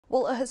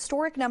Well, a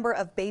historic number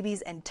of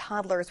babies and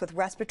toddlers with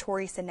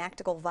respiratory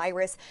syncytial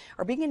virus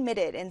are being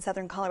admitted in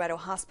southern Colorado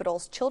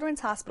hospitals.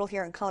 Children's Hospital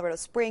here in Colorado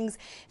Springs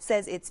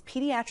says its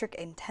pediatric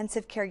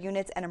intensive care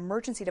units and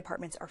emergency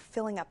departments are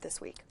filling up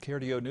this week.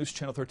 KRDO News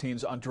Channel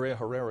 13's Andrea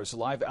Herrera is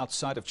live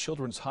outside of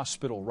Children's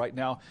Hospital right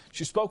now.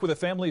 She spoke with a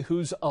family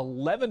whose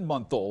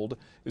 11-month-old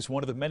is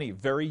one of the many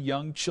very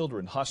young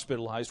children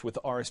hospitalized with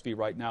RSV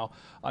right now.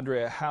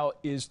 Andrea, how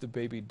is the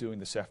baby doing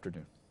this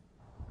afternoon?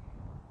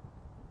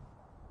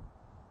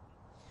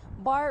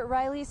 Bart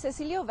Riley,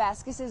 Cecilio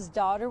Vasquez's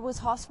daughter, was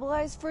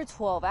hospitalized for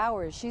 12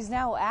 hours. She's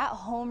now at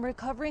home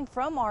recovering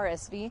from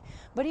RSV,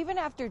 but even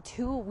after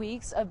 2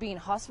 weeks of being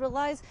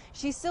hospitalized,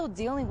 she's still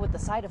dealing with the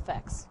side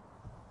effects.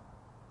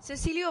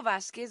 Cecilio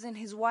Vasquez and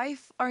his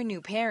wife are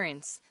new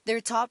parents.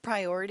 Their top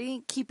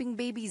priority, keeping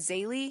baby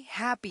Zaylee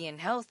happy and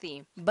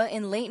healthy. But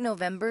in late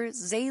November,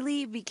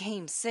 Zaylee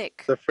became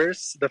sick. The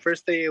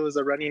first day it was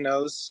a runny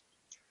nose,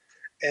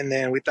 and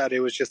then we thought it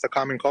was just a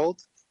common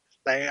cold.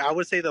 Like, I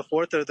would say the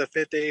fourth or the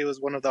fifth day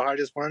was one of the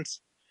hardest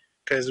ones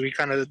because we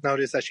kind of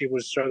noticed that she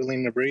was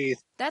struggling to breathe.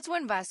 That's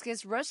when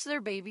Vasquez rushed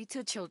their baby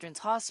to Children's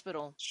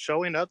Hospital.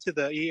 Showing up to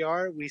the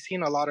ER, we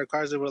seen a lot of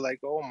cars that were like,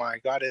 oh my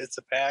God, it's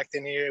packed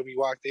in here. We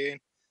walked in,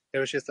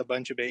 there was just a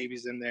bunch of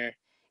babies in there.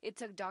 It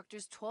took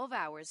doctors 12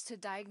 hours to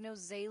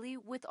diagnose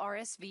Zaylee with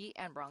RSV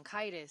and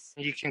bronchitis.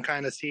 You can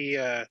kind of see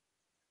her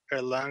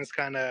lungs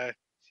kind of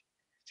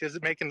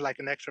just making like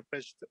an extra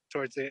push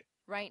towards it.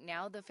 Right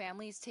now, the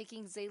family is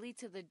taking Zaylee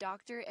to the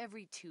doctor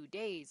every 2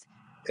 days.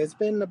 It's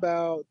been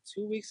about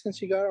 2 weeks since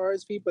she got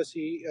RSV, but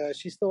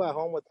she's still at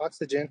home with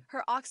oxygen.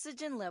 Her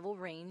oxygen level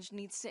range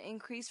needs to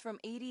increase from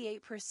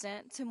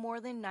 88% to more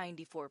than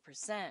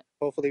 94%.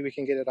 Hopefully we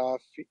can get it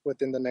off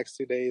within the next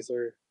 2 days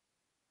or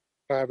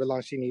however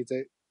long she needs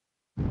it.